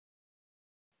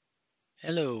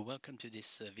Hello, welcome to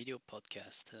this video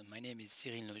podcast. My name is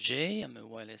Cyril Loger. I'm a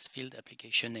wireless field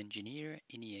application engineer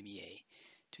in EMEA.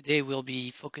 Today we'll be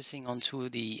focusing onto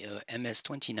the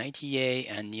MS2090A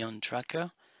and Neon tracker,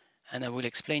 and I will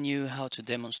explain you how to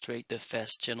demonstrate the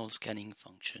fast channel scanning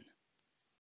function.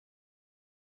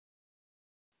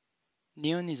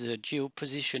 Neon is a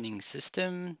geo-positioning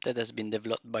system that has been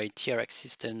developed by TRX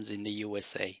Systems in the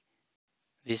USA.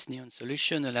 This Neon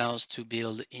solution allows to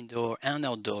build indoor and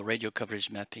outdoor radio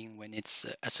coverage mapping when it's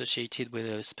associated with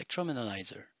a spectrum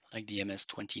analyzer, like the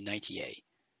MS2090A.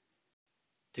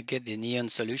 To get the Neon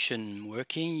solution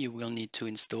working, you will need to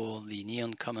install the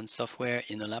Neon Common software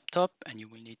in a laptop, and you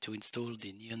will need to install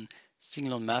the Neon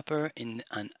Signal Mapper in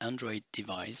an Android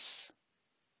device.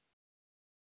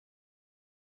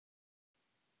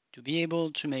 To be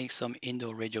able to make some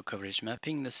indoor radio coverage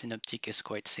mapping, the Synaptic is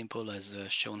quite simple as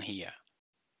shown here.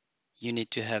 You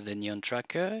need to have the Neon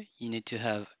tracker, you need to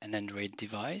have an Android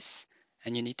device,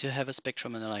 and you need to have a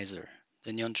spectrum analyzer.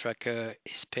 The Neon tracker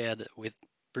is paired with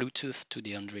Bluetooth to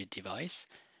the Android device,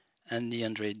 and the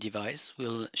Android device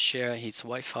will share its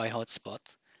Wi-Fi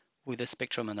hotspot with the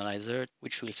spectrum analyzer,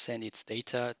 which will send its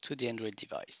data to the Android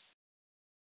device.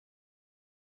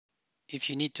 If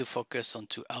you need to focus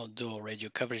onto outdoor radio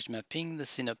coverage mapping, the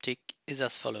Synaptic is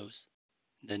as follows.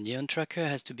 The Neon tracker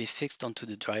has to be fixed onto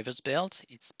the driver's belt.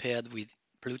 It's paired with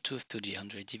Bluetooth to the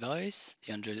Android device.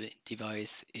 The Android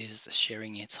device is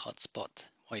sharing its hotspot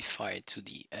Wi-Fi to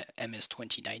the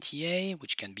MS2090A,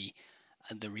 which can be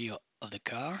at the rear of the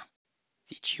car.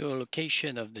 The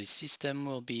geolocation of the system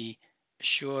will be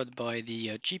assured by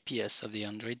the GPS of the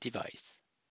Android device.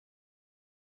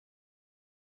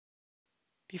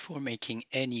 Before making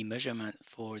any measurement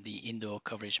for the indoor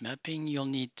coverage mapping, you'll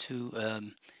need to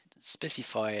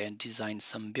specify and design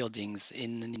some buildings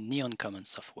in the Neon Common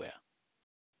software.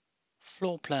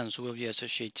 Floor plans will be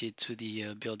associated to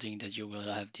the building that you will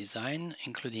have designed,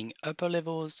 including upper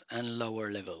levels and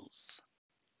lower levels.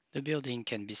 The building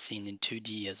can be seen in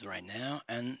 2D as right now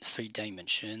and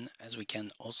 3D as we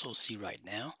can also see right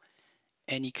now.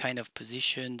 Any kind of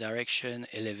position, direction,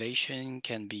 elevation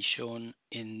can be shown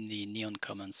in the Neon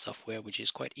Common software, which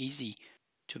is quite easy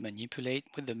to manipulate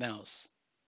with the mouse.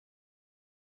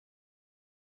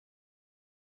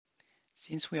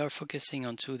 Since we are focusing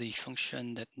onto the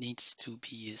function that needs to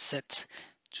be set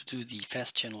to do the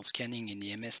fast channel scanning in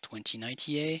the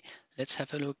MS2090A, let's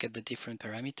have a look at the different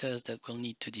parameters that we'll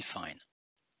need to define.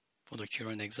 For the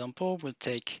current example, we'll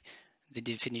take the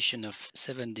definition of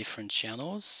 7 different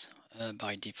channels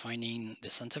by defining the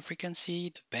center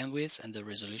frequency, the bandwidth, and the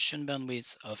resolution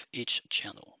bandwidth of each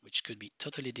channel, which could be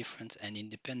totally different and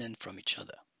independent from each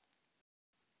other.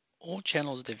 All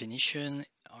channels definition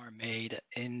are made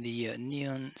in the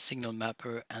Neon Signal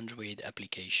Mapper Android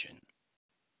application.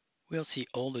 We'll see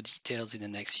all the details in the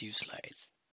next few slides.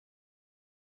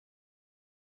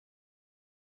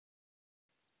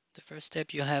 The first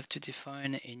step you have to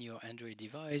define in your Android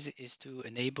device is to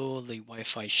enable the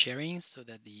Wi-Fi sharing so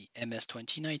that the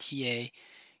MS2090A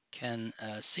can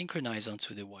synchronize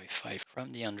onto the Wi-Fi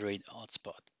from the Android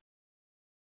hotspot.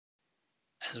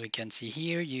 As we can see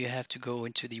here, you have to go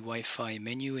into the Wi-Fi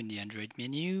menu in the Android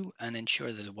menu and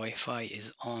ensure that the Wi-Fi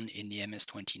is on in the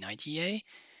MS2090A.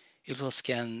 It will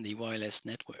scan the wireless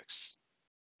networks.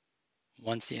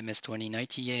 Once the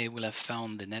MS2090A will have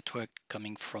found the network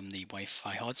coming from the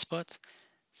Wi-Fi hotspot,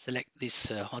 select this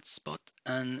hotspot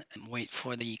and wait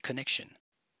for the connection.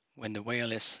 When the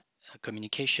wireless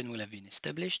communication will have been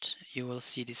established, you will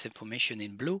see this information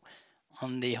in blue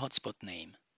on the hotspot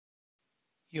name.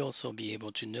 You'll also be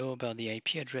able to know about the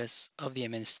IP address of the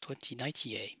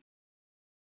MS2090A.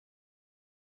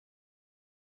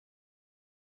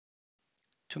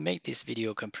 To make this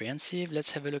video comprehensive,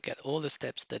 let's have a look at all the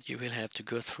steps that you will have to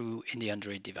go through in the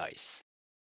Android device.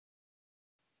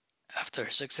 After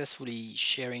successfully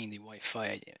sharing the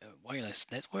Wi-Fi wireless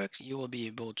network, you will be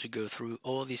able to go through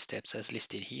all these steps as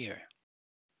listed here.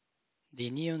 The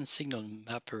Neon Signal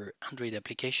Mapper Android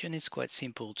application is quite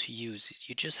simple to use.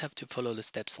 You just have to follow the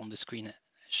steps on the screen as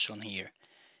shown here.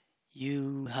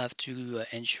 You have to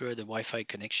ensure the Wi-Fi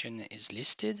connection is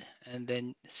listed, and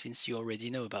then since you already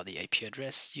know about the IP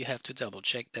address, you have to double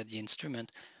check that the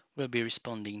instrument will be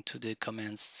responding to the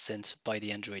commands sent by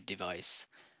the Android device.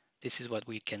 This is what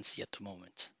we can see at the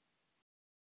moment.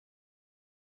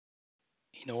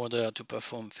 In order to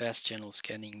perform fast channel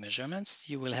scanning measurements,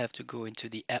 you will have to go into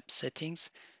the app settings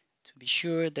to be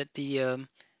sure that the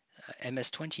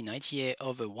MS2090A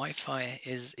over Wi-Fi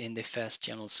is in the fast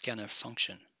channel scanner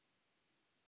function.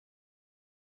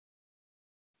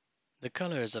 The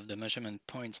colors of the measurement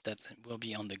points that will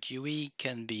be on the GUI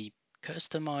can be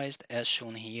customized as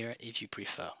shown here if you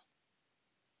prefer.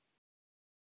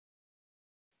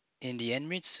 In the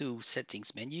Anritsu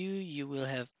settings menu, you will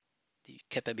have the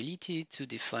capability to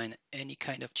define any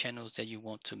kind of channels that you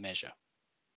want to measure.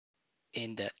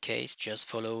 In that case, just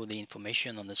follow the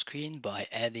information on the screen by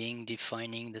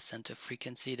defining the center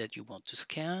frequency that you want to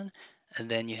scan, and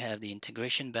then you have the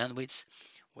integration bandwidth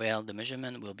where the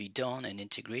measurement will be done and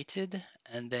integrated,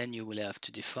 and then you will have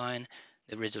to define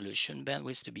the resolution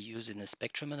bandwidth to be used in the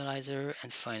spectrum analyzer,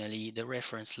 and finally the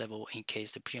reference level in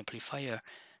case the preamplifier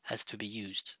has to be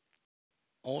used.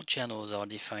 All channels are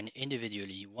defined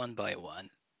individually one by one,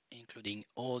 including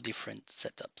all different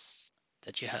setups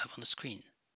that you have on the screen.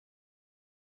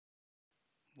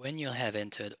 When you'll have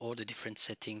entered all the different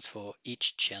settings for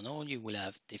each channel, you will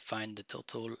have defined the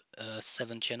total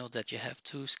 7 channels that you have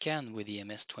to scan with the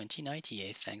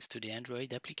MS2090A thanks to the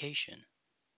Android application.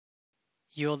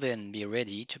 You'll then be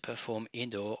ready to perform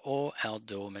indoor or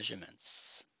outdoor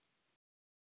measurements.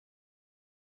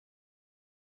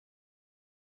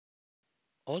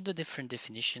 All the different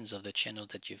definitions of the channel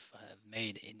that you've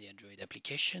made in the Android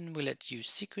application will let you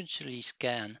sequentially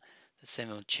scan the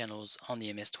 7 channels on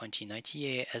the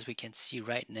MS2090A as we can see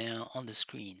right now on the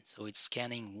screen. So it's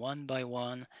scanning one by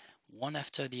one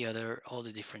after the other, all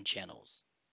the different channels.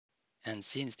 And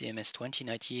since the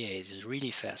MS2090A is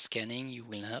really fast scanning, you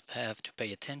will not have to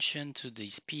pay attention to the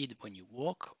speed when you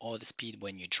walk or the speed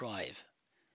when you drive.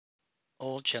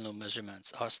 All channel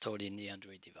measurements are stored in the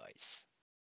Android device.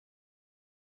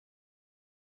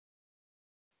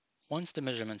 Once the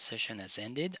measurement session has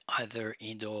ended, either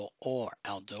indoor or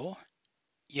outdoor,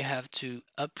 you have to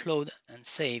upload and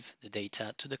save the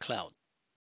data to the cloud.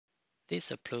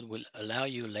 This upload will allow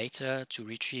you later to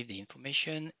retrieve the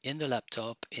information in the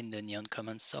laptop in the Neon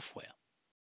Commons software.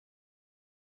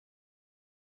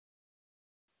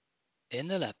 In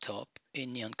the laptop,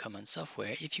 in Neon Commons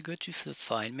software, if you go to the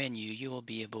File menu, you will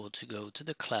be able to go to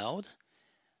the cloud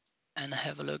and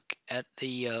have a look at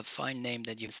the file name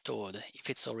that you've stored. If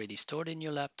it's already stored in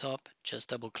your laptop, just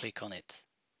double click on it.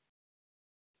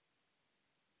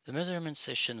 The measurement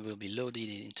session will be loaded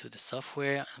into the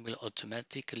software and will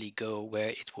automatically go where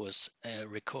it was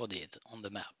recorded on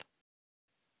the map.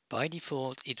 By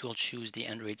default, it will choose the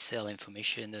Android cell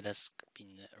information that has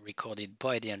been recorded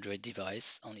by the Android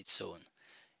device on its own.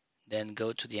 Then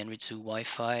go to the Anritsu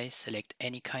Wi-Fi, select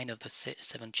any kind of the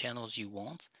 7 channels you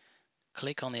want,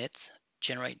 click on it,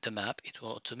 generate the map. It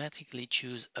will automatically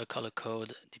choose a color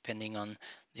code depending on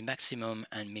the maximum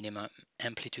and minimum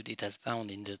amplitude it has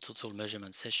found in the total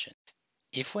measurement session.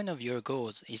 If one of your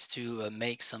goals is to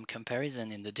make some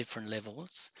comparison in the different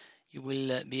levels, you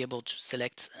will be able to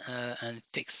select and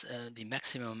fix the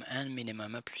maximum and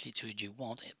minimum amplitude you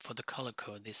want for the color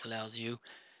code. This allows you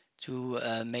to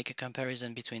make a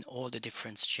comparison between all the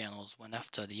different channels one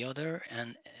after the other,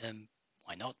 and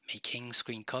why not making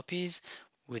screen copies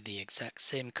with the exact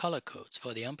same color codes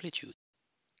for the amplitude.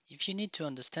 If you need to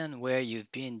understand where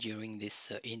you've been during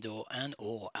this indoor and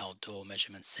or outdoor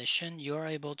measurement session, you are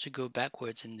able to go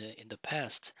backwards in the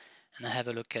past and have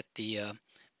a look at the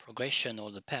progression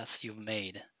or the path you've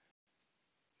made.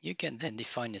 You can then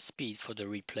define a speed for the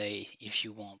replay if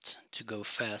you want to go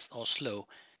fast or slow,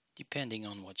 depending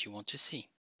on what you want to see.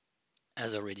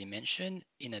 As already mentioned,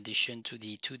 in addition to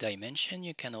the 2-dimension,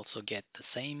 you can also get the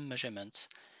same measurements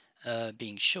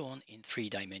being shown in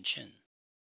 3-dimension.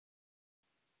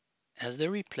 As the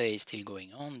replay is still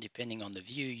going on, depending on the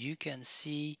view, you can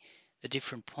see the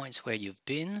different points where you've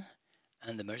been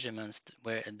and the measurements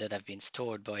that have been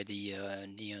stored by the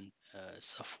Neon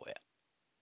software.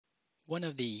 One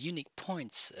of the unique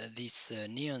points this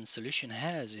Neon solution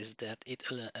has is that it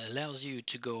allows you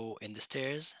to go in the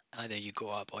stairs, either you go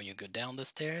up or you go down the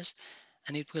stairs,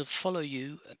 and it will follow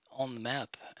you on the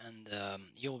map, and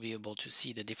you'll be able to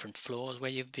see the different floors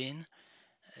where you've been,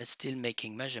 still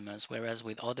making measurements, whereas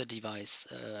with other devices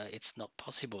it's not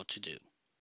possible to do.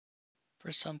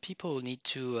 For some people need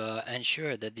to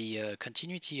ensure that the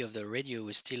continuity of the radio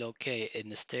is still okay in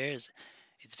the stairs.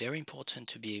 It's very important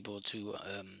to be able to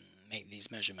make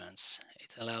these measurements.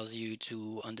 It allows you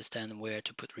to understand where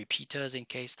to put repeaters in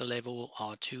case the level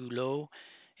are too low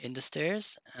in the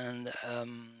stairs, and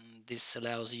this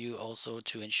allows you also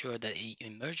to ensure that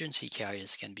emergency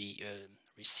carriers can be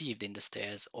received in the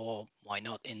stairs, or why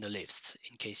not in the lifts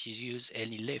in case you use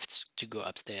any lifts to go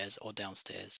upstairs or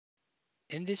downstairs.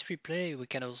 In this replay, we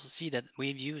can also see that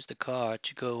we've used the car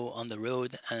to go on the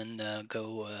road and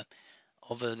go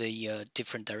over the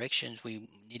different directions we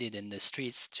needed in the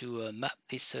streets to map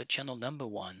this channel number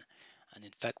 1. And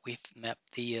in fact, we've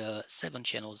mapped the 7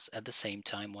 channels at the same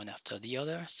time, one after the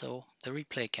other, so the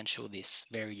replay can show this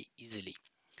very easily.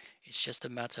 It's just a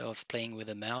matter of playing with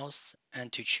the mouse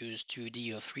and to choose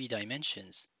 2D or 3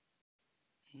 dimensions.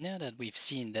 Now that we've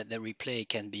seen that the replay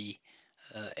can be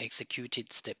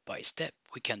executed step by step,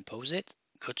 we can pause it,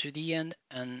 go to the end,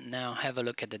 and now have a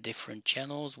look at the different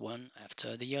channels one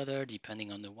after the other,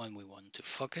 depending on the one we want to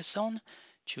focus on.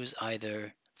 Choose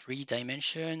either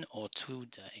 3-dimension or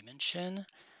 2-dimension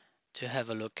to have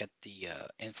a look at the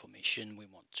information we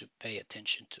want to pay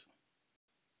attention to.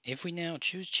 If we now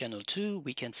choose channel 2,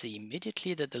 we can see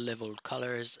immediately that the level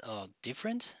colors are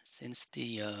different since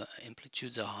the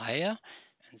amplitudes are higher,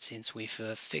 and since we've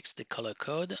fixed the color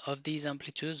code of these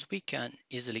amplitudes, we can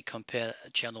easily compare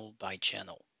channel by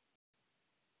channel.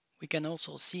 We can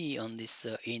also see on this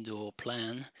indoor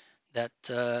plan that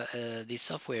the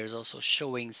software is also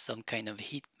showing some kind of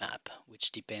heat map,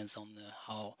 which depends on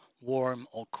how warm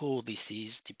or cool this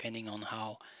is, depending on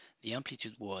how the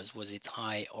amplitude was. Was it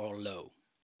high or low?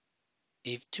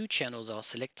 If 2 channels are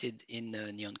selected in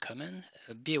the Neon Common,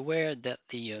 be aware that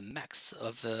the max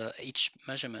of each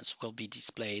measurements will be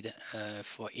displayed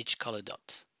for each color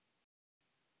dot.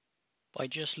 By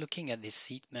just looking at this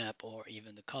heat map or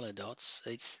even the color dots,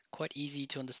 it's quite easy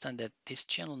to understand that this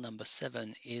channel number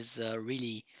 7 is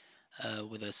really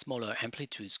with a smaller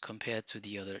amplitudes compared to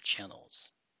the other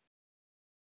channels.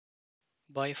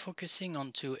 By focusing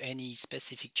onto any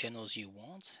specific channels you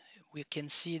want, we can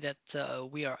see that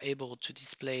we are able to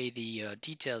display the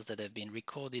details that have been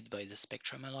recorded by the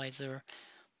spectrum analyzer.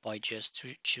 By just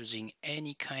choosing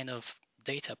any kind of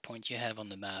data point you have on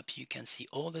the map, you can see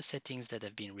all the settings that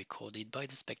have been recorded by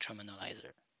the spectrum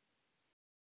analyzer.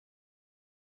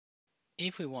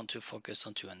 If we want to focus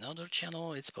onto another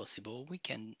channel, it's possible. We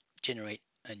can generate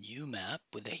a new map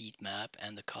with the heat map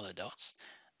and the color dots,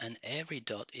 and every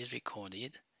dot is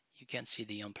recorded. You can see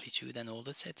the amplitude and all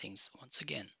the settings once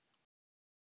again.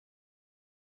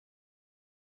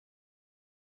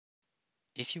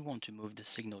 If you want to move the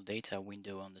signal data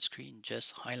window on the screen,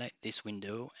 just highlight this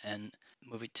window and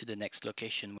move it to the next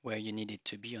location where you need it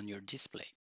to be on your display.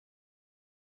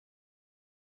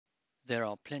 There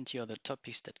are plenty other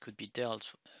topics that could be dealt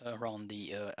around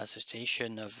the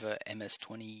association of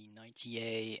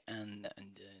MS2090A and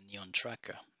the Neon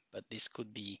Tracker, but this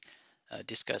could be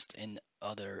discussed in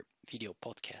other video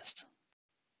podcasts.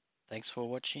 Thanks for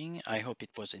watching. I hope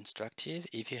it was instructive.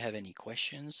 If you have any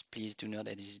questions, please do not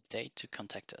hesitate to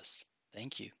contact us.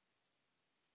 Thank you.